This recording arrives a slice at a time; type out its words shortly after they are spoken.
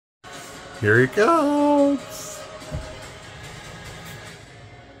Here he comes.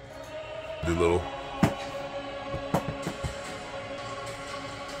 Do little.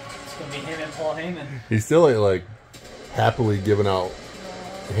 It's gonna be him and Paul Heyman. He still ain't like happily giving out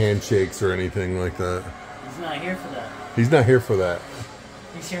handshakes or anything like that. He's not here for that. He's not here for that.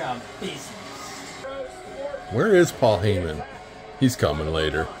 He's here on business. Where is Paul Heyman? He's coming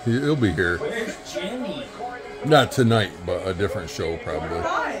later. He'll be here. Where's Jimmy? Not tonight, but a different show probably.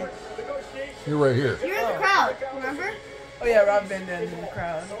 Hi. You're right here. You're in the crowd, remember? Oh yeah, Rob Van Dam's in the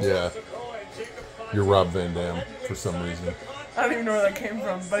crowd. Yeah. You're Rob Van Dam for some reason. I don't even know where that came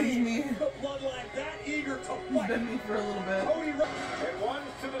from, but he's me. He's been me for a little bit.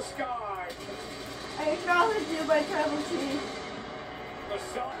 I acknowledge you, my tribal chief. The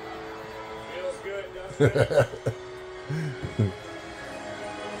sun feels good, doesn't it?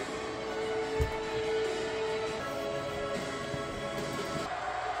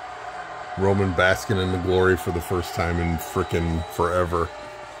 Roman basking in the glory for the first time in frickin' forever.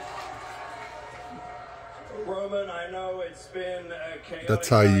 Roman, I know it's been a chaotic. That's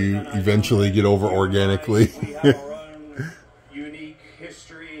how you eventually get over organically. We have our own unique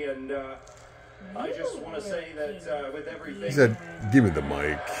history, and I just want to say that with everything. He said, "Give me the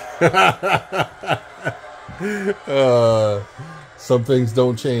mic." Some things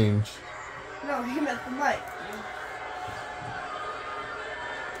don't change. No, he meant the mic.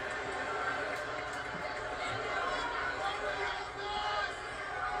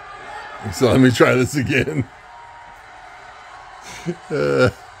 So let me try this again.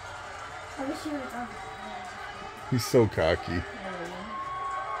 He's so cocky.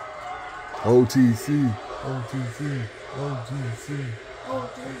 OTC, OTC, OTC,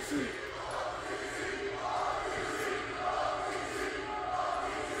 OTC.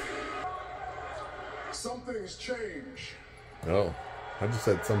 Some things change. Oh, I just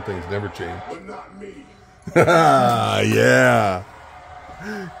said some things never change. But not me. Yeah.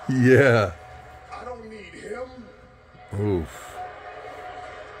 Yeah. I don't need him. Oof.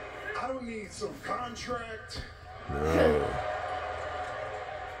 I don't need some contract. No.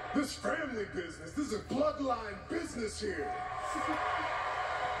 This family business. This is bloodline business here.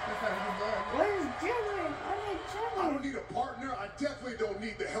 Where's Jimmy? I need I Jimmy. don't need a partner. I definitely don't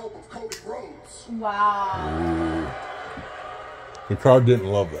need the help of Cody Rhodes. Wow. The crowd didn't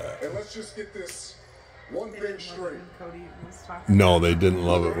love that. And let's just get this one thing straight. No, they didn't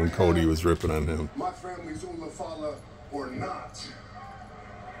love it when Cody was ripping on him. My family's Ulafala or not.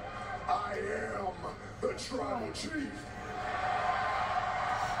 I am the tribal chief.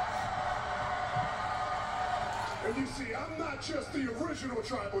 And you see, I'm not just the original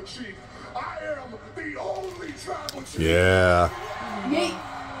tribal chief. I am the only tribal chief. Yeah. Yeet.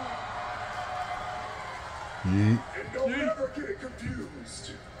 Yeet. And don't ever get it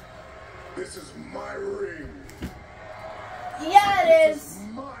confused. This is my ring. Yeah, it This is. is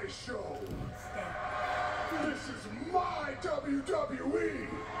my show. This is my WWE.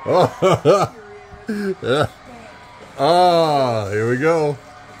 Oh, yeah. Ah, here we go.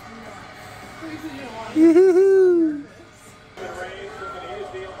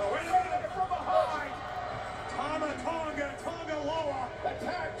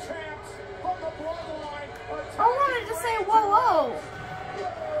 I wanted to say whoa, whoa.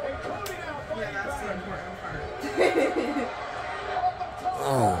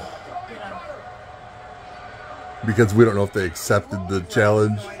 Oh. Because we don't know if they accepted the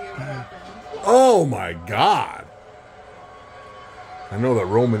challenge. Oh my God. I know that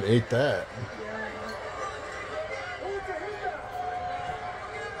Roman ate that.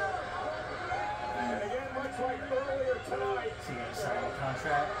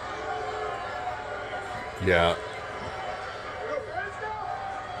 Yeah.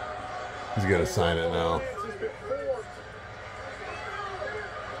 He's gonna sign it now.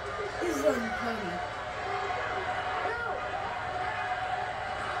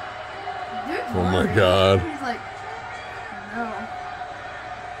 Oh my God. He's like, no.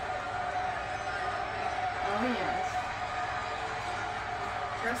 Oh yes.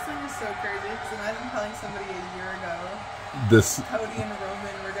 Wrestling is so crazy because imagine telling somebody a year ago This Cody and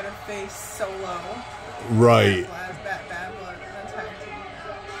Roman were gonna face Solo. right. Bad blood in a tag team.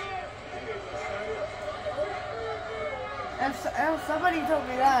 If somebody told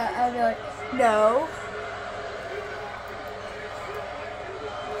me that, I'd be like, no.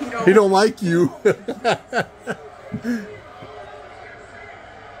 He don't like you.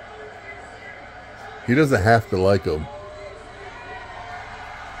 He doesn't have to like him.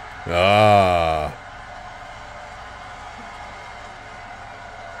 Ah.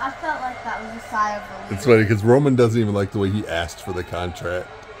 I felt like that was a sigh of relief. It's funny because Roman doesn't even like the way he asked for the contract.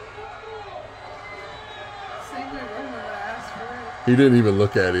 He didn't even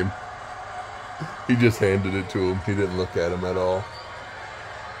look at him. He just handed it to him. He didn't look at him at all.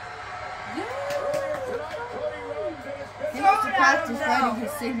 He must have practiced writing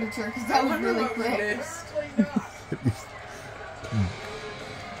his signature because that was really quick.